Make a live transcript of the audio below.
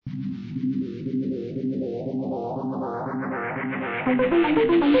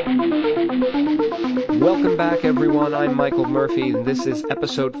Welcome back, everyone. I'm Michael Murphy, and this is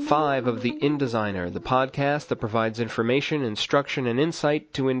episode 5 of the InDesigner, the podcast that provides information, instruction, and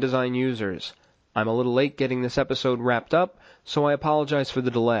insight to InDesign users. I'm a little late getting this episode wrapped up, so I apologize for the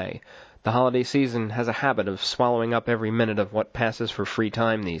delay. The holiday season has a habit of swallowing up every minute of what passes for free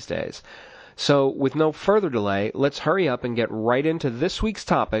time these days. So, with no further delay, let's hurry up and get right into this week's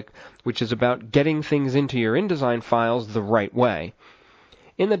topic, which is about getting things into your InDesign files the right way.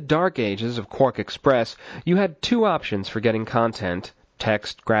 In the dark ages of Quark XPress, you had two options for getting content,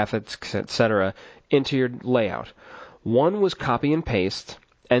 text, graphics, etc., into your layout. One was copy and paste,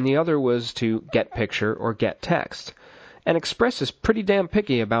 and the other was to get picture or get text. And Express is pretty damn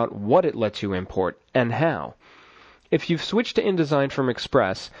picky about what it lets you import and how. If you've switched to InDesign from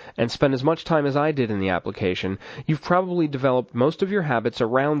Express and spent as much time as I did in the application, you've probably developed most of your habits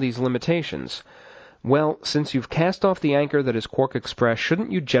around these limitations. Well, since you've cast off the anchor that is Quark XPress,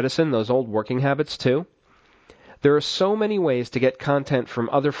 shouldn't you jettison those old working habits too? There are so many ways to get content from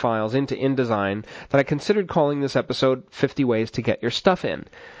other files into InDesign that I considered calling this episode 50 Ways to Get Your Stuff In.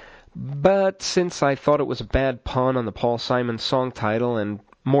 But since I thought it was a bad pun on the Paul Simon song title, and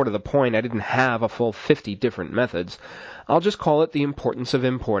more to the point, I didn't have a full 50 different methods, I'll just call it the importance of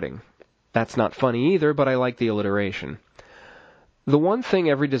importing. That's not funny either, but I like the alliteration. The one thing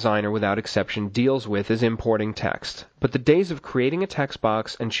every designer without exception deals with is importing text, but the days of creating a text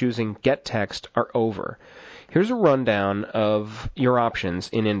box and choosing Get Text are over. Here's a rundown of your options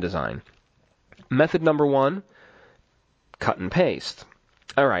in InDesign. Method number 1, cut and paste.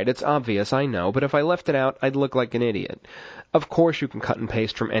 Alright, it's obvious, I know, but if I left it out, I'd look like an idiot. Of course you can cut and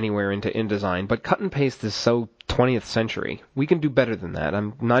paste from anywhere into InDesign, but cut and paste is so 20th century. We can do better than that.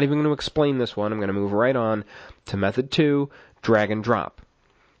 I'm not even going to explain this one. I'm going to move right on to method 2, drag and drop,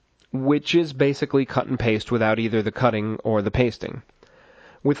 which is basically cut and paste without either the cutting or the pasting.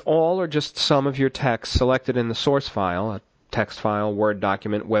 With all or just some of your text selected in the source file, a text file, Word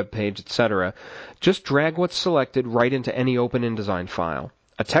document, web page, etc., just drag what's selected right into any open InDesign file.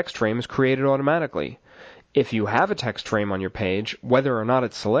 A text frame is created automatically. If you have a text frame on your page, whether or not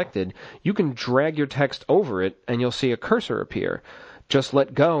it's selected, you can drag your text over it and you'll see a cursor appear. Just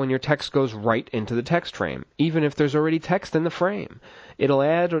let go and your text goes right into the text frame, even if there's already text in the frame. It'll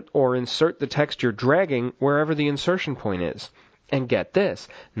add or insert the text you're dragging wherever the insertion point is. And get this,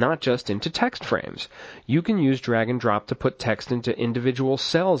 not just into text frames. You can use drag and drop to put text into individual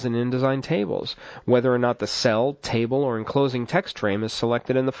cells in InDesign tables, whether or not the cell, table, or enclosing text frame is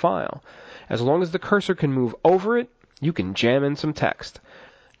selected in the file. As long as the cursor can move over it, you can jam in some text.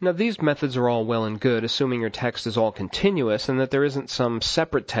 Now, these methods are all well and good, assuming your text is all continuous and that there isn't some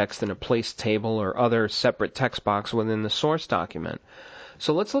separate text in a place table or other separate text box within the source document.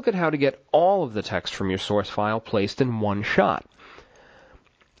 So let's look at how to get all of the text from your source file placed in one shot.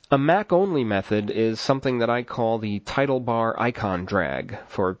 A Mac-only method is something that I call the title bar icon drag,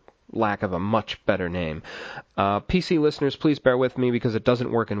 for lack of a much better name. PC listeners, please bear with me because it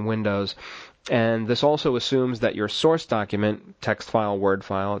doesn't work in Windows. And this also assumes that your source document, text file, Word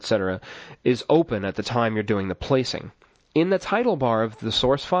file, etc., is open at the time you're doing the placing. In the title bar of the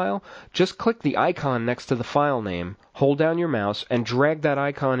source file, just click the icon next to the file name, hold down your mouse, and drag that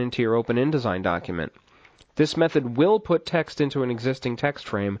icon into your open InDesign document. This method will put text into an existing text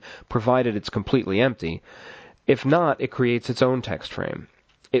frame, provided it's completely empty. If not, it creates its own text frame.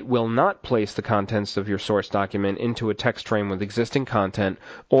 It will not place the contents of your source document into a text frame with existing content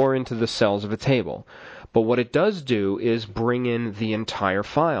or into the cells of a table. But what it does do is bring in the entire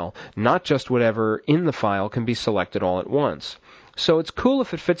file, not just whatever in the file can be selected all at once. So it's cool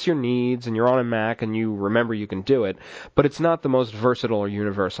if it fits your needs and you're on a Mac and you remember you can do it, but it's not the most versatile or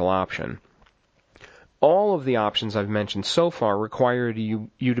universal option. All of the options I've mentioned so far require you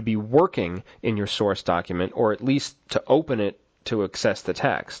to be working in your source document, or at least to open it to access the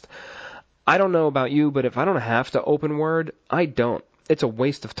text. I don't know about you, but if I don't have to open Word, I don't. It's a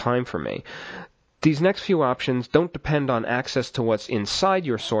waste of time for me. These next few options don't depend on access to what's inside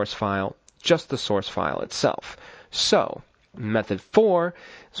your source file, just the source file itself. So, method 4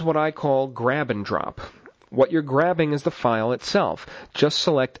 is what I call grab and drop. What you're grabbing is the file itself. Just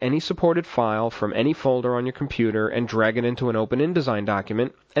select any supported file from any folder on your computer and drag it into an open InDesign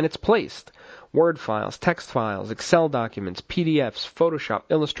document, and it's placed. Word files, text files, Excel documents, PDFs, Photoshop,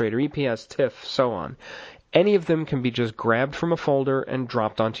 Illustrator, EPS, TIFF, so on. Any of them can be just grabbed from a folder and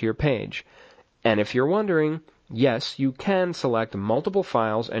dropped onto your page. And if you're wondering, Yes, you can select multiple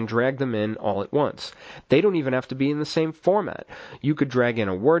files and drag them in all at once. They don't even have to be in the same format. You could drag in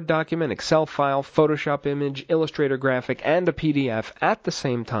a Word document, Excel file, Photoshop image, Illustrator graphic, and a PDF at the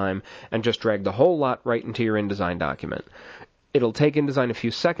same time, and just drag the whole lot right into your InDesign document. It'll take InDesign a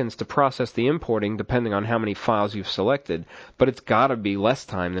few seconds to process the importing depending on how many files you've selected, but it's gotta be less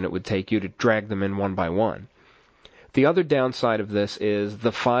time than it would take you to drag them in one by one. The other downside of this is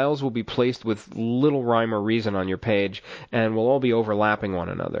the files will be placed with little rhyme or reason on your page and will all be overlapping one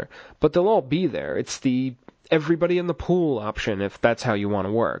another. But they'll all be there. It's the everybody in the pool option if that's how you want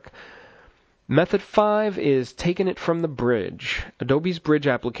to work. Method 5 is taking it from the bridge. Adobe's Bridge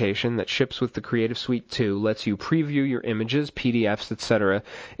application that ships with the Creative Suite 2 lets you preview your images, PDFs, etc.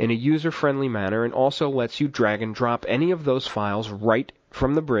 in a user-friendly manner and also lets you drag and drop any of those files right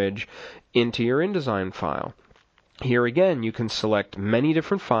from the bridge into your InDesign file. Here again, you can select many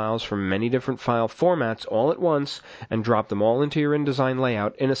different files from many different file formats all at once and drop them all into your InDesign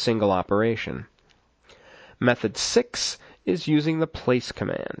layout in a single operation. Method 6 is using the place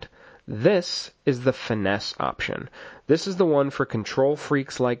command. This is the finesse option. This is the one for control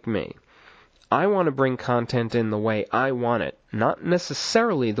freaks like me. I want to bring content in the way I want it, not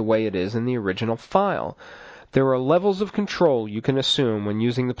necessarily the way it is in the original file. There are levels of control you can assume when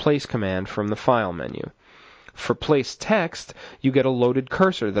using the place command from the file menu. For place text, you get a loaded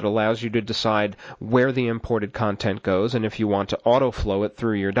cursor that allows you to decide where the imported content goes and if you want to autoflow it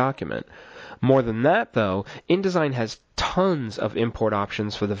through your document. More than that, though, InDesign has tons of import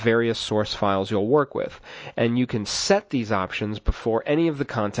options for the various source files you'll work with, and you can set these options before any of the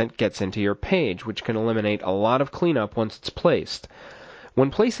content gets into your page, which can eliminate a lot of cleanup once it's placed. When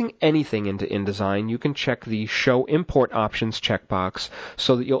placing anything into InDesign, you can check the Show Import Options checkbox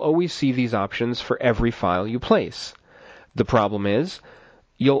so that you'll always see these options for every file you place. The problem is,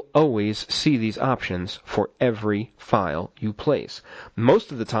 you'll always see these options for every file you place.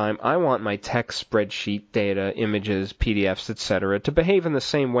 Most of the time, I want my text, spreadsheet, data, images, PDFs, etc. to behave in the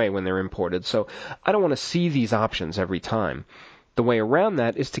same way when they're imported, so I don't want to see these options every time. The way around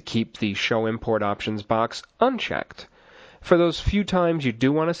that is to keep the Show Import Options box unchecked. For those few times you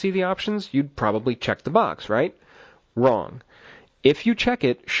do want to see the options, you'd probably check the box, right? Wrong. If you check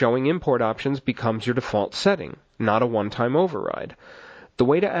it, showing import options becomes your default setting, not a one-time override. The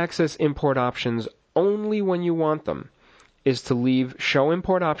way to access import options only when you want them is to leave Show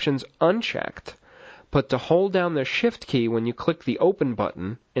Import Options unchecked, but to hold down the Shift key when you click the Open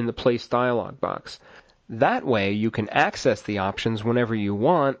button in the Place dialog box. That way you can access the options whenever you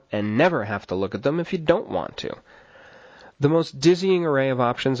want and never have to look at them if you don't want to. The most dizzying array of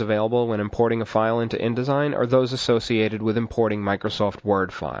options available when importing a file into InDesign are those associated with importing Microsoft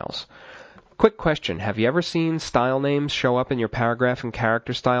Word files. Quick question, have you ever seen style names show up in your paragraph and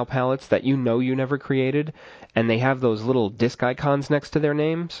character style palettes that you know you never created, and they have those little disk icons next to their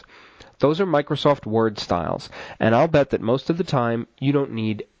names? Those are Microsoft Word styles, and I'll bet that most of the time you don't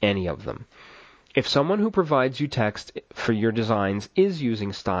need any of them. If someone who provides you text for your designs is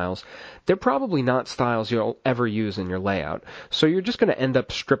using styles, they're probably not styles you'll ever use in your layout, so you're just going to end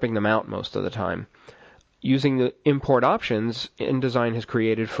up stripping them out most of the time. Using the import options InDesign has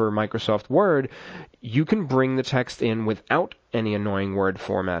created for Microsoft Word, you can bring the text in without any annoying word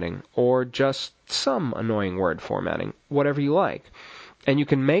formatting, or just some annoying word formatting, whatever you like. And you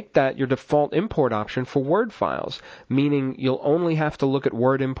can make that your default import option for Word files, meaning you'll only have to look at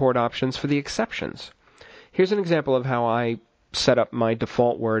Word import options for the exceptions. Here's an example of how I set up my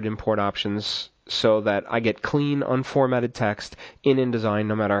default Word import options so that I get clean, unformatted text in InDesign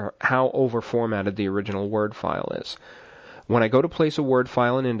no matter how over-formatted the original Word file is. When I go to place a Word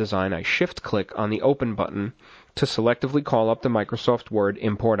file in InDesign, I shift-click on the Open button to selectively call up the Microsoft Word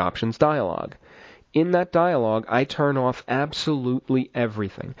Import Options dialog. In that dialog, I turn off absolutely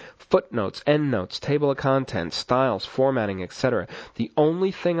everything. Footnotes, endnotes, table of contents, styles, formatting, etc. The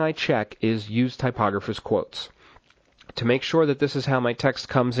only thing I check is use typographer's quotes. To make sure that this is how my text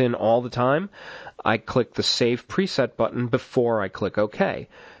comes in all the time, I click the Save Preset button before I click OK.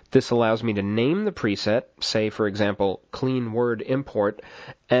 This allows me to name the preset, say, for example, Clean Word Import,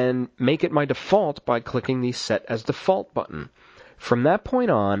 and make it my default by clicking the Set as Default button. From that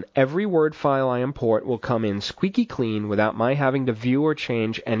point on, every Word file I import will come in squeaky clean without my having to view or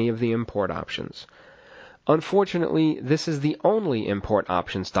change any of the import options. Unfortunately, this is the only import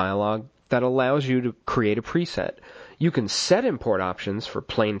options dialog that allows you to create a preset. You can set import options for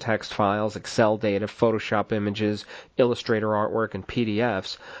plain text files, Excel data, Photoshop images, Illustrator artwork, and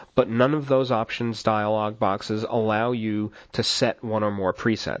PDFs, but none of those options dialog boxes allow you to set one or more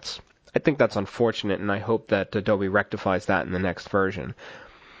presets. I think that's unfortunate, and I hope that Adobe rectifies that in the next version.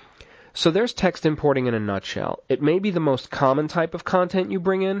 So there's text importing in a nutshell. It may be the most common type of content you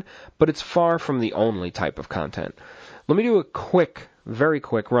bring in, but it's far from the only type of content. Let me do a very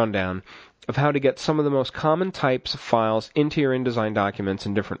quick rundown of how to get some of the most common types of files into your InDesign documents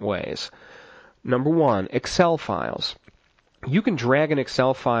in different ways. Number 1, Excel files. You can drag an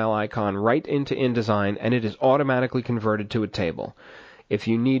Excel file icon right into InDesign and it is automatically converted to a table. If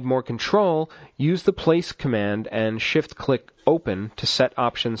you need more control, use the Place command and Shift-click Open to set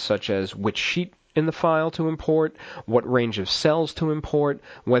options such as which sheet in the file to import, what range of cells to import,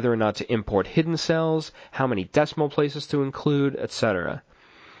 whether or not to import hidden cells, how many decimal places to include, etc.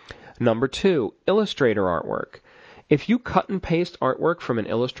 Number 2, Illustrator artwork. If you cut and paste artwork from an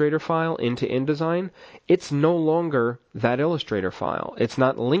Illustrator file into InDesign, it's no longer that Illustrator file. It's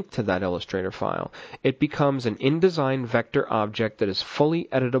not linked to that Illustrator file. It becomes an InDesign vector object that is fully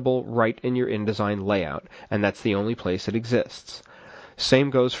editable right in your InDesign layout, and that's the only place it exists. Same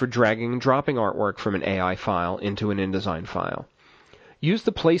goes for dragging and dropping artwork from an AI file into an InDesign file. Use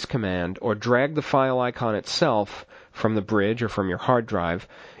the Place command or drag the file icon itself from the bridge or from your hard drive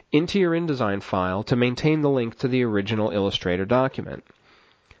into your InDesign file to maintain the link to the original Illustrator document.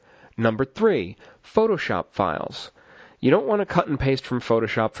 Number 3, Photoshop files. You don't want to cut and paste from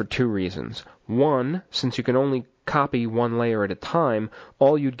Photoshop for 2 reasons. 1, since you can only copy one layer at a time,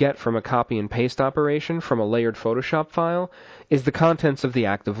 all you'd get from a copy and paste operation from a layered Photoshop file is the contents of the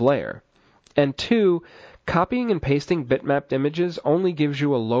active layer. And 2, copying and pasting bitmapped images only gives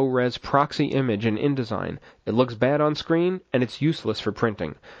you a low-res proxy image in InDesign. It looks bad on screen, and it's useless for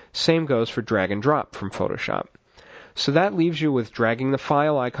printing. Same goes for drag and drop from Photoshop. So that leaves you with dragging the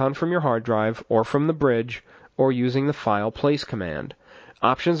file icon from your hard drive or from the bridge, or using the File Place command.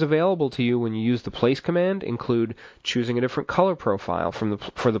 Options available to you when you use the Place command include choosing a different color profile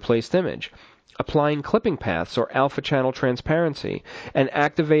for the placed image, applying clipping paths or alpha channel transparency, and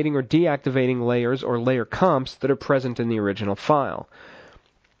activating or deactivating layers or layer comps that are present in the original file.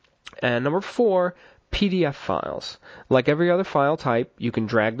 And number 4, PDF files. Like every other file type, you can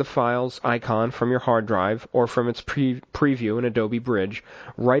drag the file's icon from your hard drive or from its preview in Adobe Bridge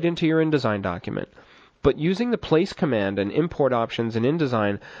right into your InDesign document. But using the Place command and import options in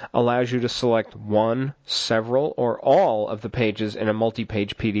InDesign allows you to select one, several, or all of the pages in a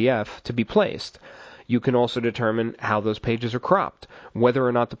multi-page PDF to be placed. You can also determine how those pages are cropped, whether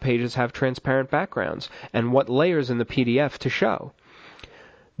or not the pages have transparent backgrounds, and what layers in the PDF to show.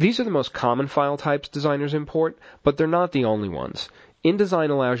 These are the most common file types designers import, but they're not the only ones. InDesign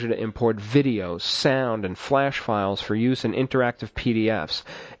allows you to import video, sound, and flash files for use in interactive PDFs,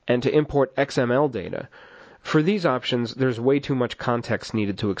 and to import XML data. For these options, there's way too much context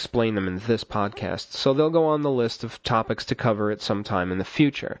needed to explain them in this podcast, so they'll go on the list of topics to cover at some time in the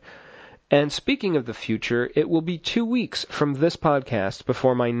future. And speaking of the future, it will be 2 weeks from this podcast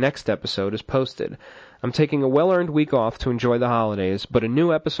before my next episode is posted. I'm taking a well-earned week off to enjoy the holidays, but a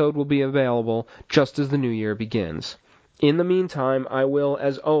new episode will be available just as the new year begins. In the meantime, I will,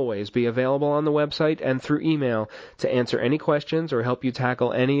 as always, be available on the website and through email to answer any questions or help you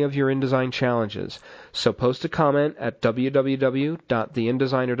tackle any of your InDesign challenges. So post a comment at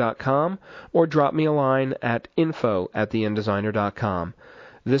www.theInDesigner.com or drop me a line at info@theInDesigner.com.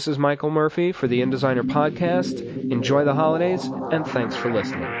 This is Michael Murphy for the InDesigner Podcast. Enjoy the holidays, and thanks for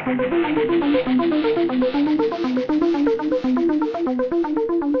listening.